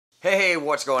Hey,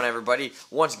 what's going on, everybody?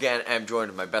 Once again, I'm joined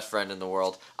with my best friend in the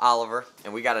world, Oliver,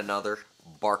 and we got another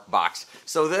BarkBox.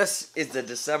 So this is the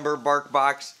December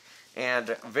BarkBox,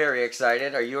 and very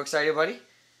excited. Are you excited, buddy?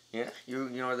 Yeah? You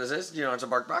know what this is? You know it's a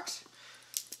BarkBox?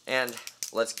 And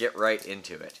let's get right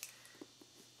into it.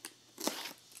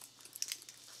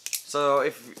 So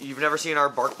if you've never seen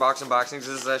our BarkBox unboxings,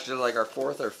 this is actually like our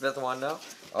 4th or 5th one now.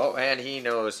 Oh, and he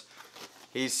knows.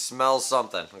 He smells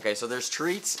something. Okay, so there's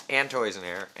treats and toys in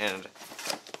here, and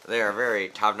they are very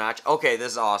top-notch. Okay,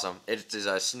 this is awesome. It is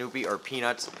a Snoopy or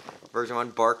Peanuts version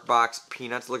 1 BarkBox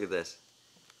Peanuts. Look at this.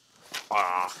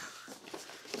 Ah.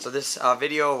 So this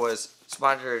video was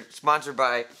sponsored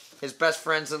by his best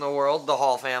friends in the world, the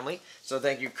Hall family. So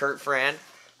thank you, Kurt, Fran,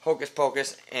 Hocus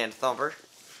Pocus, and Thumper.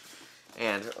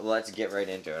 And let's get right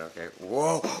into it, okay?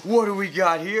 Whoa, what do we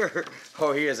got here?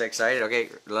 Oh, he is excited. Okay,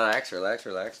 relax.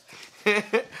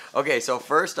 Okay, so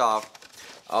first off,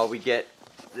 we get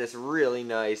this really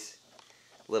nice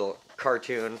little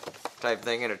cartoon type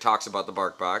thing, and it talks about the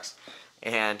BarkBox.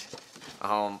 And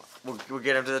we'll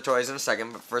get into the toys in a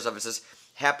second, but first off it says,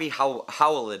 Happy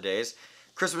Holidays.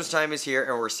 Christmas time is here,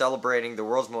 and we're celebrating the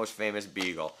world's most famous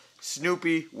beagle.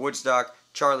 Snoopy, Woodstock,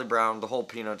 Charlie Brown, the whole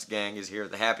Peanuts gang is here.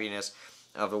 The happiness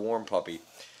of the warm puppy.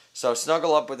 So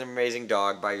snuggle up with an amazing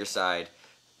dog by your side.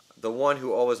 The one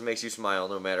who always makes you smile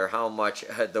no matter how much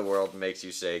the world makes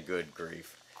you say good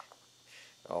grief.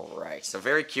 Alright, so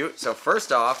very cute. So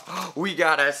first off, we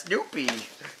got a Snoopy.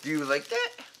 Do you like that?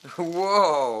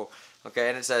 Whoa. Okay,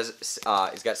 and it says,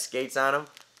 it's got skates on him.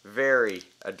 Very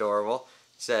adorable.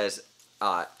 It says,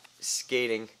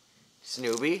 skating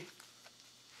Snoopy.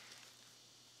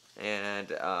 And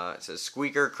it says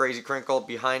Squeaker, Crazy Crinkle,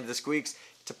 behind the squeaks.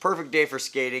 It's a perfect day for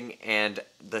skating, and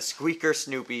the Squeaker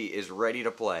Snoopy is ready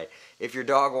to play. If your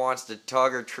dog wants to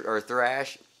tug or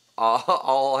thrash,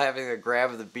 all having a grab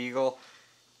of the beagle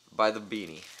by the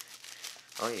beanie.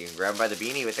 Oh, you can grab him by the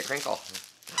beanie with the crinkle.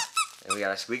 And we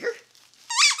got a Squeaker.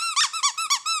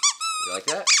 You like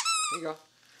that? Here you go.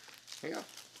 Here you go.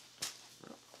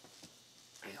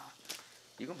 There you go.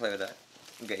 You can play with that.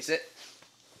 Okay, sit.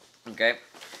 Okay.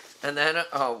 And then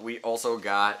we also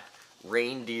got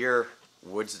Reindeer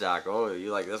Woodstock. Oh,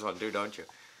 you like this one too, don't you?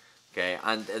 Okay,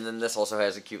 and then this also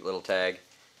has a cute little tag.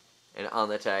 And on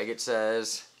the tag it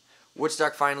says,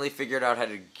 Woodstock finally figured out how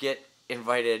to get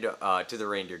invited to the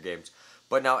reindeer games.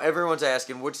 But now everyone's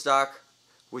asking, Woodstock,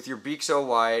 with your beak so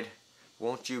wide,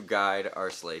 won't you guide our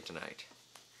sleigh tonight?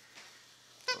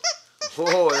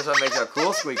 Oh, this one makes a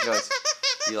cool squeak noise.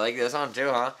 You like this one too,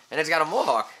 huh? And it's got a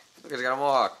mohawk. Look, it's got a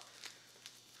mohawk.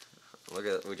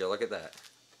 Would you look at that?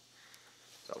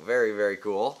 So very, very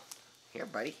cool. Here,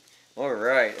 buddy.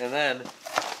 Alright, and then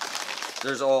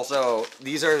there's also,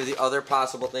 these are the other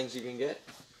possible things you can get.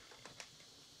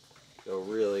 So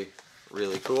really,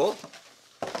 really cool.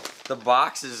 The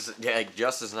box is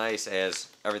just as nice as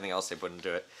everything else they put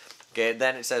into it. Okay,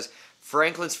 then it says,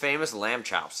 Franklin's famous lamb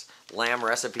chops. Lamb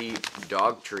recipe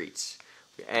dog treats.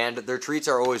 And their treats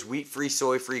are always wheat-free,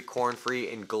 soy-free,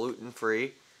 corn-free, and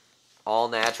gluten-free. All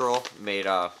natural, made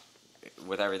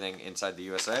with everything inside the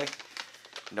USA.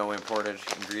 No imported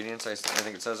ingredients, I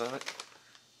think it says on it.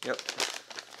 Yep.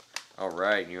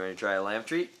 Alright, you ready to try a lamb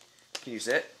treat? Can you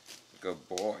sit? Good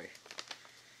boy.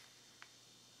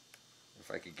 If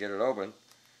I could get it open.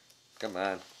 Come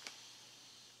on.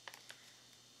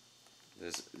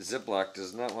 This Ziploc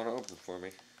does not want to open for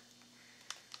me.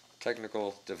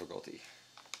 Technical difficulty.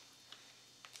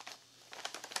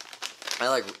 I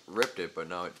like ripped it, but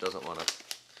no, it doesn't want to.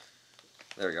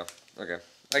 There we go. Okay.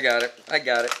 I got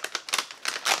it.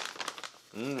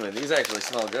 And these actually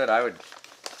smell good. I would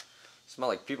smell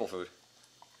like people food.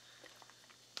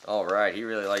 Alright, he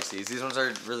really likes these. These ones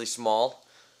are really small.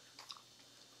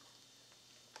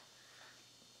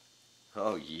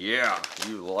 Oh yeah,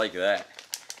 you like that.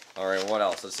 Alright, what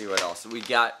else? Let's see what else. We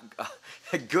got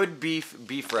good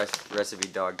beef recipe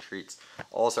dog treats.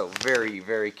 Also very,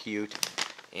 very cute.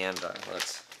 And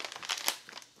let's.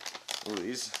 Ooh,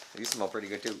 these smell pretty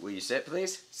good too. Will you sit,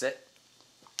 please? Sit.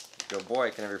 Good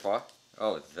boy. Can I have your paw?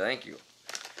 Oh, thank you.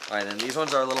 Alright, then these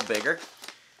ones are a little bigger.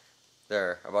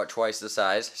 They're about twice the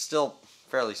size. Still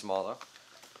fairly small though.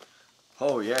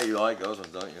 Oh yeah, you like those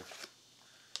ones, don't you?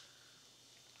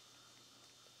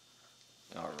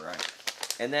 Alright.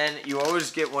 And then you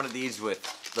always get one of these with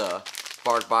the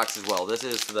BarkBox as well. This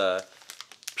is the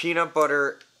peanut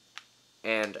butter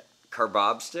and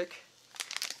carbob stick.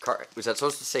 Was that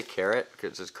supposed to say carrot?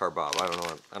 Because it says carbob. I don't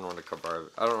know what a carbob.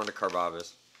 I don't know what a carbob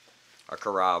is. Or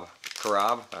carob.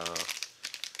 Carob? I don't know.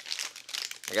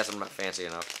 I guess I'm not fancy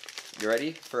enough. You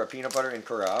ready for a peanut butter and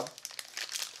carob?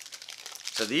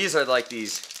 So these are like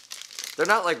these They're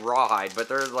not like rawhide, but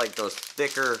they're like those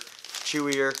thicker,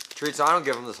 chewier treats. So I don't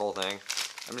give him this whole thing.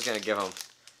 I'm just gonna give him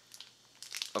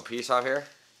a piece off here.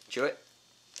 Chew it.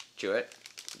 Chew it.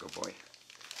 Good boy.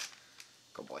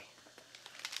 Good boy.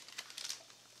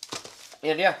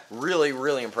 And yeah, really,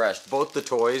 really impressed. Both the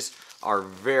toys are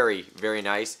very, very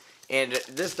nice. And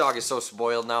this dog is so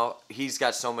spoiled now. He's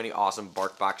got so many awesome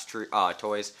BarkBox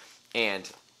toys. And,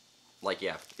 like,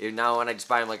 yeah. Now when I just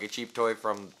buy him, like, a cheap toy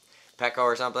from Petco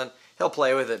or something, he'll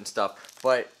play with it and stuff.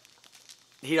 But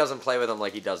he doesn't play with them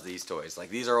like he does these toys. Like,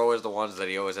 these are always the ones that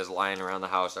he always has lying around the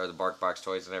house, are the BarkBox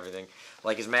toys and everything.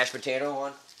 Like his mashed potato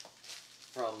one.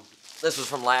 This was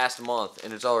from last month,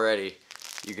 and it's already...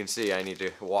 You can see I need to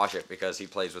wash it because he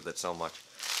plays with it so much.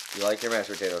 You like your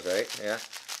mashed potatoes, right? Yeah?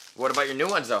 What about your new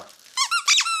ones, though?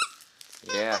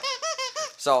 Yeah.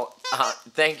 So,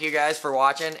 thank you guys for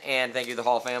watching, and thank you the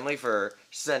Hall family for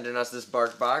sending us this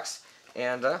BarkBox.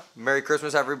 And Merry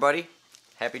Christmas, everybody.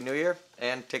 Happy New Year,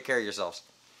 and take care of yourselves.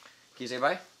 Can you say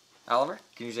bye? Oliver,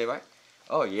 can you say bye?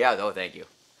 Oh, yeah, though, thank you.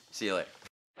 See you later.